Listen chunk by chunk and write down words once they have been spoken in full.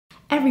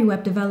Every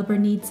web developer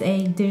needs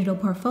a digital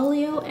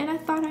portfolio, and I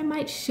thought I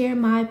might share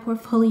my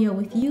portfolio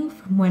with you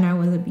from when I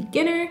was a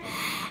beginner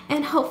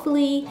and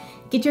hopefully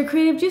get your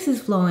creative juices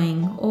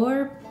flowing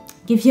or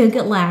give you a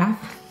good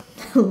laugh.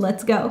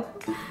 Let's go.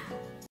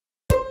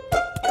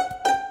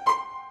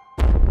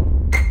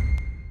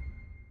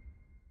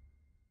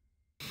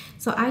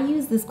 So I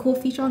use this cool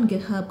feature on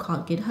GitHub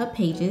called GitHub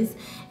Pages.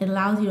 It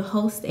allows you to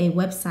host a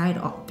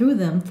website through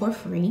them for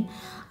free.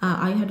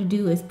 All you have to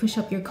do is push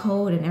up your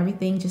code and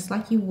everything just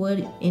like you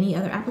would any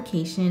other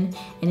application,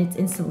 and it's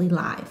instantly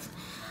live.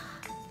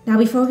 Now,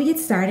 before we get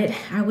started,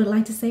 I would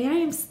like to say I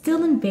am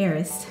still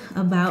embarrassed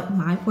about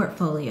my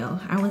portfolio.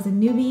 I was a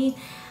newbie,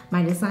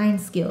 my design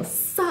skills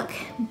suck,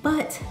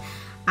 but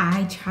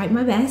I tried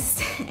my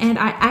best, and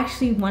I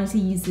actually wanted to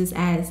use this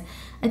as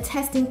a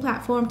testing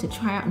platform to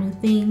try out new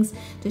things,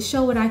 to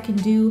show what I can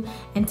do,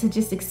 and to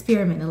just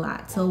experiment a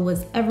lot. So it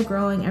was ever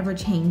growing, ever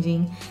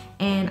changing,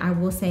 and I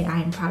will say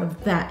I am proud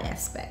of that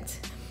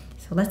aspect.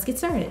 So let's get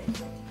started.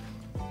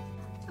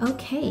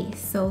 Okay,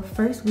 so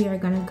first we are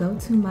gonna go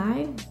to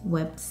my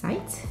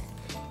website.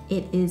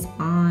 It is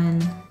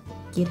on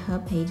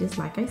GitHub Pages,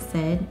 like I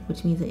said,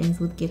 which means it ends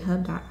with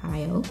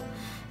github.io.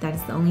 That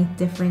is the only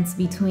difference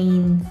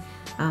between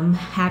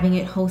having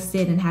it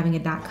hosted and having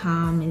a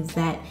 .com, is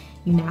that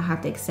you now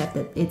have to accept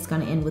that it's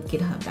going to end with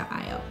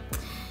github.io.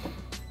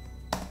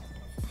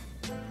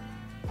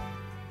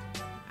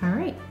 All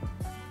right,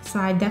 so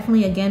I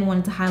definitely again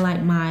wanted to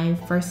highlight my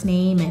first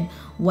name and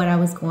what I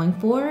was going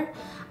for.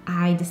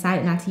 I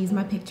decided not to use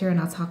my picture, and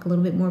I'll talk a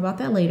little bit more about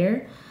that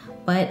later,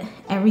 but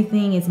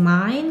everything is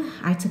mine.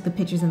 I took the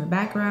pictures in the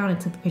background, I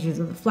took the pictures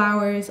of the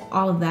flowers,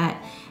 all of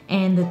that,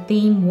 and the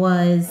theme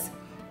was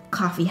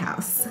coffee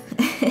house.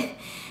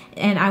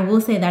 And I will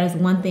say that is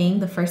one thing,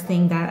 the first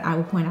thing that I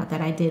will point out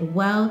that I did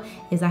well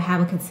is I have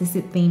a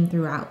consistent theme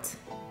throughout.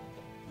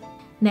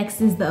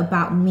 Next is the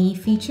About Me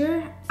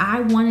feature.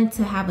 I wanted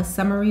to have a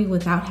summary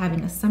without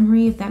having a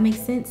summary, if that makes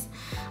sense.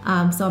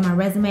 So on my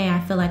resume, I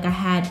feel like I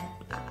had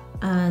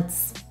a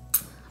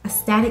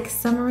static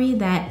summary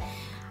that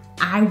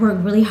I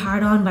worked really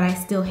hard on, but I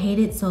still hate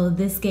it. So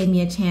this gave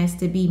me a chance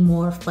to be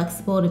more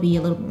flexible, to be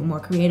a little bit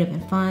more creative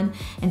and fun,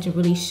 and to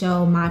really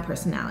show my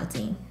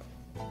personality.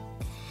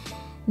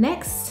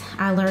 Next,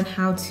 I learned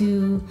how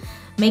to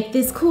make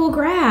this cool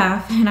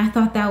graph, and I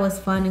thought that was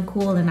fun and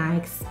cool, and I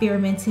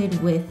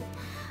experimented with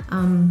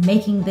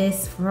making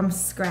this from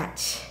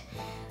scratch.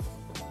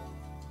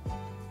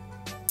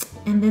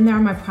 And then there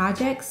are my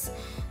projects.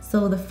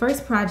 So the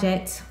first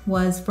project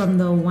was from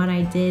the one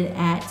I did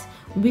at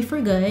Ruby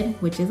for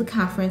Good, which is a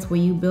conference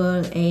where you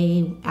build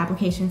a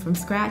application from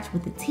scratch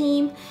with a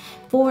team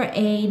for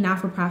a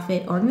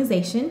not-for-profit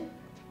organization.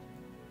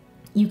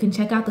 You can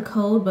check out the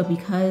code, but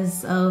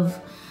because of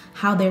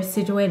how they're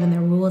situated and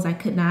their rules, I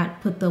could not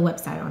put the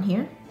website on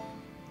here.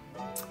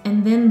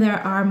 And then there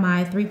are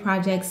my three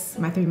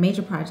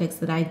major projects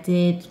that I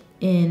did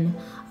in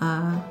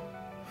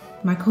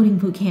my coding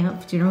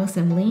bootcamp, General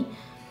Assembly.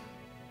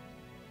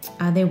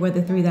 They were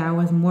the three that I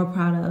was more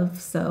proud of.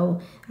 So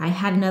I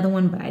had another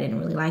one, but I didn't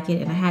really like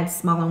it. And I had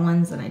smaller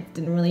ones, and I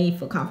didn't really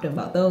feel confident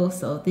about those.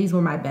 So these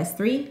were my best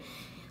three.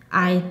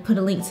 I put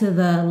a link to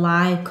the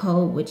live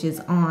code, which is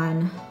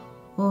on,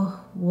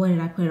 what did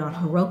I put it on?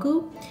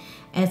 Heroku,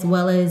 as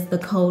well as the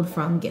code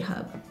from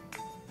GitHub.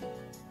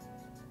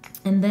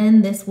 And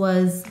then this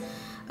was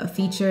a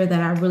feature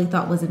that I really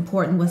thought was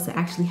important, was to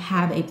actually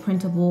have a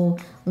printable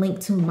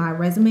link to my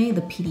resume,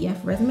 the PDF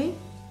resume.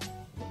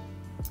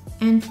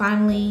 And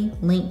finally,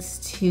 links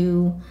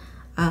to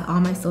all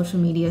my social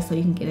media so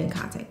you can get in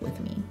contact with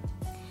me.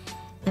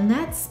 And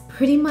that's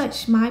pretty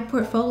much my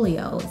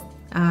portfolio.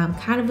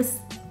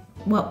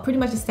 Pretty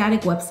much a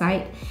static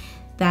website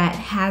that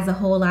has a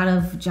whole lot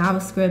of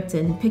JavaScript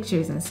and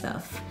pictures and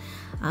stuff.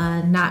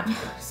 Not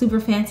super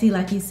fancy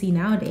like you see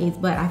nowadays,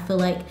 but I feel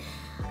like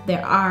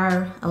there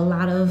are a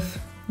lot of,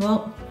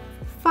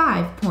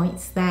 5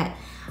 points that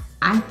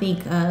I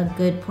think a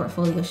good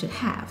portfolio should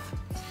have.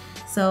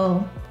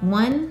 So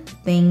one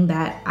thing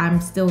that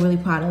I'm still really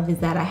proud of is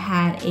that I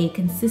had a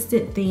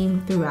consistent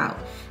theme throughout.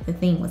 The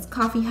theme was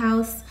coffee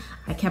house.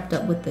 I kept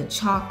up with the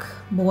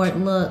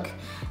chalkboard look,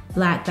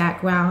 black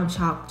background,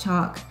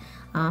 chalk.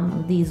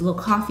 These little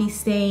coffee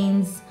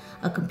stains,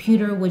 a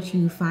computer, which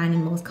you find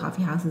in most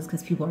coffee houses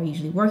because people are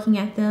usually working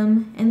at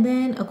them, and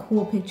then a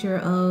cool picture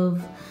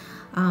of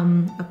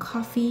a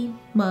coffee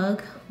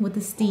mug with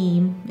the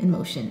steam in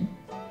motion.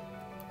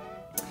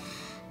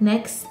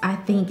 Next, I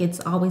think it's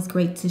always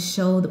great to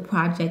show the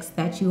projects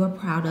that you are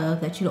proud of,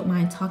 that you don't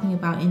mind talking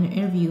about in an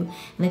interview,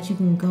 and that you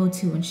can go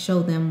to and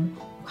show them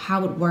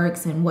how it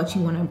works and what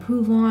you want to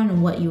improve on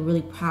and what you're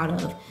really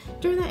proud of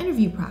during the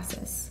interview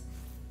process.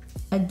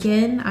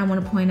 Again, I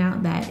want to point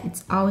out that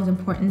it's always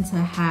important to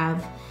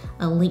have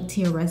a link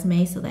to your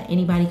resume so that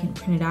anybody can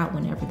print it out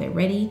whenever they're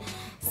ready,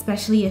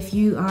 especially if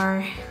you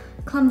are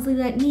clumsy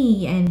like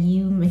me and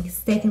you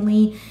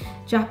mistakenly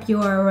drop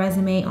your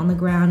resume on the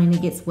ground and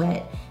it gets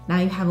wet. Now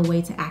you have a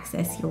way to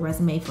access your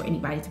resume for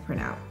anybody to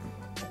print out.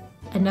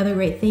 Another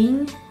great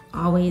thing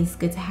always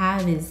good to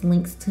have is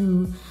links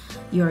to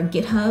your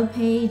GitHub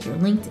page, your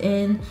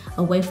LinkedIn,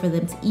 a way for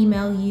them to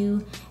email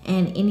you,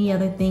 and any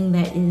other thing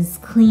that is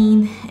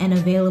clean and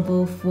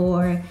available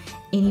for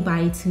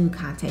anybody to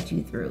contact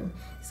you through.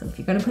 So if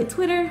you're gonna put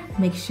Twitter,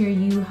 make sure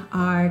you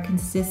are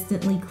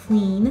consistently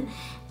clean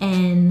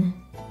and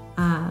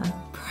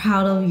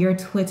proud of your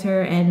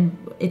Twitter, and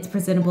it's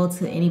presentable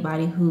to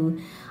anybody who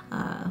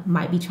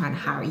might be trying to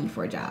hire you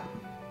for a job.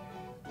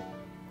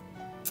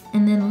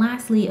 And then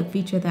lastly, a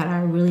feature that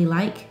I really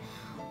like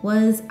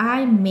was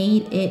I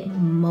made it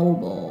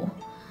mobile.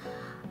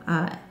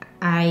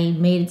 I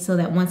made it so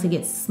that once it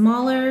gets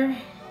smaller,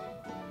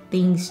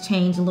 things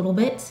change a little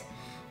bit.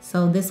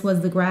 So this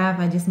was the graph.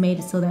 I just made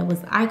it so that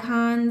with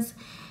icons,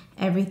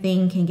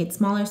 everything can get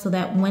smaller so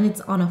that when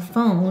it's on a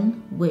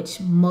phone,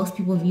 which most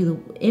people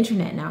view the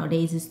internet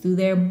nowadays is through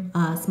their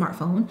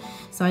smartphone.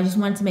 So I just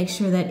wanted to make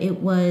sure that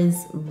it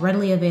was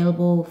readily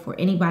available for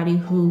anybody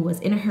who was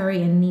in a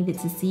hurry and needed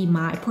to see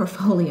my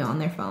portfolio on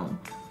their phone.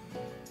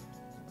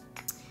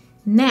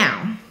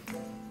 Now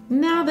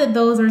that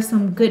those are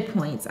some good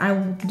points, I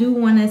do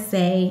want to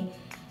say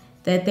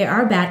that there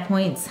are bad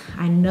points.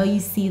 I know you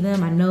see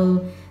them. I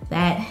know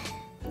that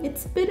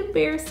it's a bit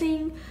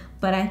embarrassing,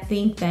 but I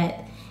think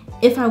that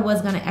if I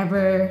was gonna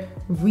ever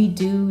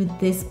redo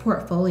this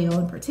portfolio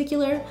in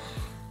particular,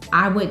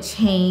 I would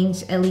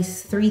change at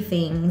least 3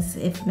 things,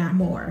 if not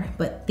more,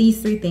 but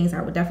these 3 things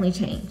I would definitely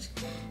change.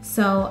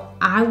 So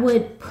I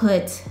would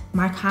put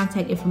my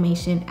contact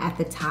information at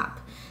the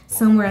top,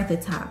 somewhere at the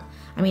top.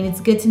 I mean,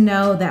 it's good to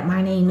know that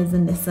my name is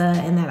Anissa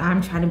and that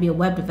I'm trying to be a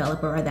web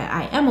developer or that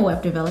I am a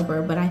web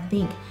developer, but I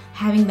think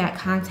having that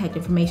contact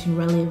information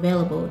readily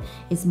available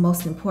is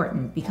most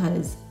important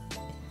because,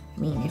 I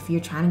mean, if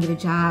you're trying to get a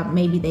job,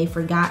 maybe they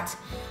forgot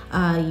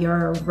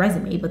your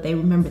resume, but they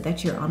remembered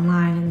that you're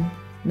online and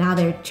now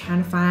they're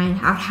trying to find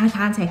out how to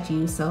contact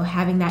you. So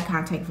having that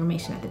contact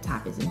information at the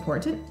top is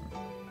important.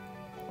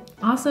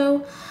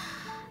 Also,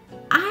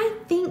 I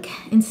think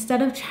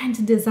instead of trying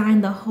to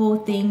design the whole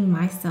thing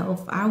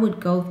myself, I would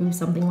go through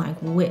something like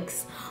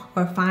Wix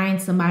or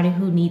find somebody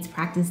who needs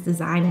practice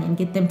designing and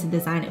get them to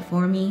design it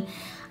for me.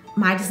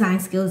 My design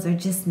skills are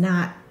just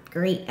not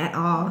great at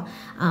all.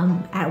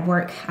 At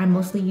work, I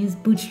mostly use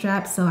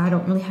Bootstrap, so I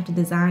don't really have to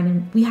design,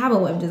 and we have a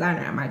web designer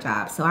at my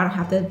job, so I don't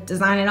have to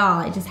design at all.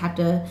 I just have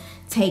to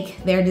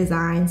take their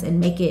designs and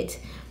make it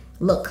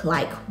look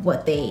like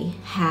what they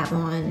have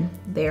on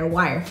their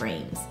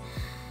wireframes.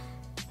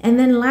 And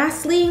then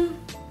lastly,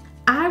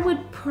 I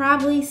would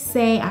probably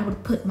say I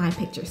would put my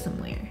picture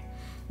somewhere.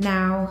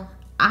 Now,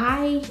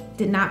 I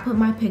did not put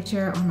my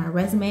picture on my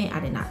resume. I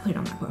did not put it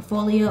on my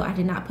portfolio. I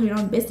did not put it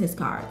on business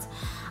cards.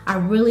 I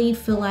really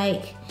feel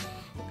like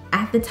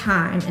at the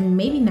time, and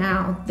maybe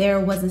now,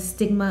 there was a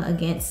stigma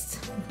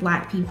against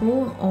Black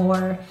people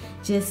or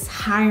just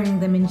hiring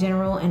them in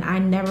general, and I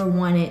never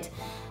wanted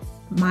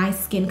my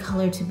skin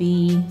color to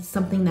be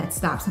something that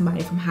stopped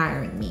somebody from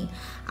hiring me.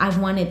 I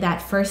wanted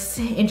that first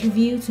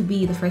interview to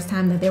be the first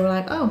time that they were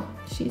like, oh,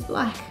 she's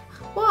Black.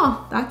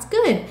 Well, that's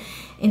good.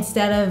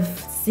 Instead of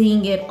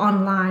seeing it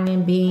online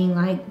and being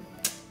like,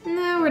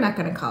 no, we're not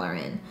gonna call her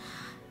in.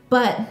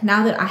 But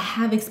now that I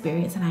have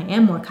experience and I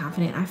am more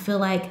confident, I feel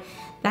like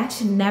that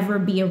should never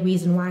be a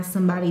reason why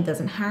somebody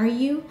doesn't hire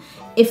you.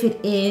 If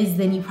it is,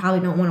 then you probably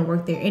don't wanna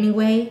work there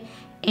anyway.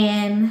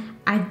 And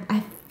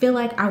I feel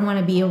like I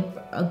wanna be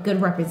a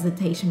good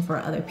representation for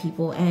other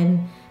people,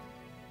 and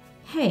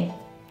hey,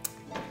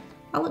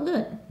 I look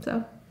good,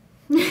 so.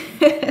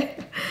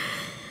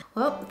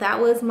 Well, that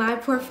was my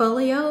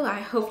portfolio. I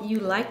hope you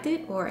liked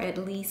it, or at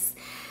least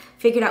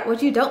figured out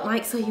what you don't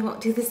like so you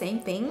won't do the same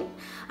thing.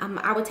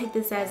 I would take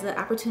this as an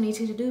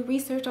opportunity to do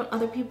research on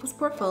other people's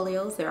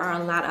portfolios. There are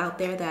a lot out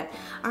there that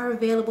are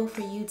available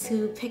for you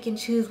to pick and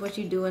choose what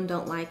you do and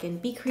don't like,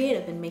 and be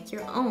creative and make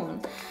your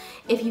own.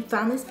 If you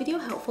found this video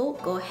helpful,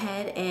 go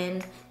ahead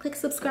and click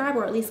subscribe,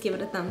 or at least give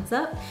it a thumbs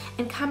up,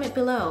 and comment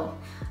below.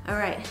 All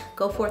right,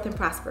 go forth and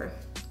prosper.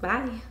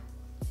 Bye.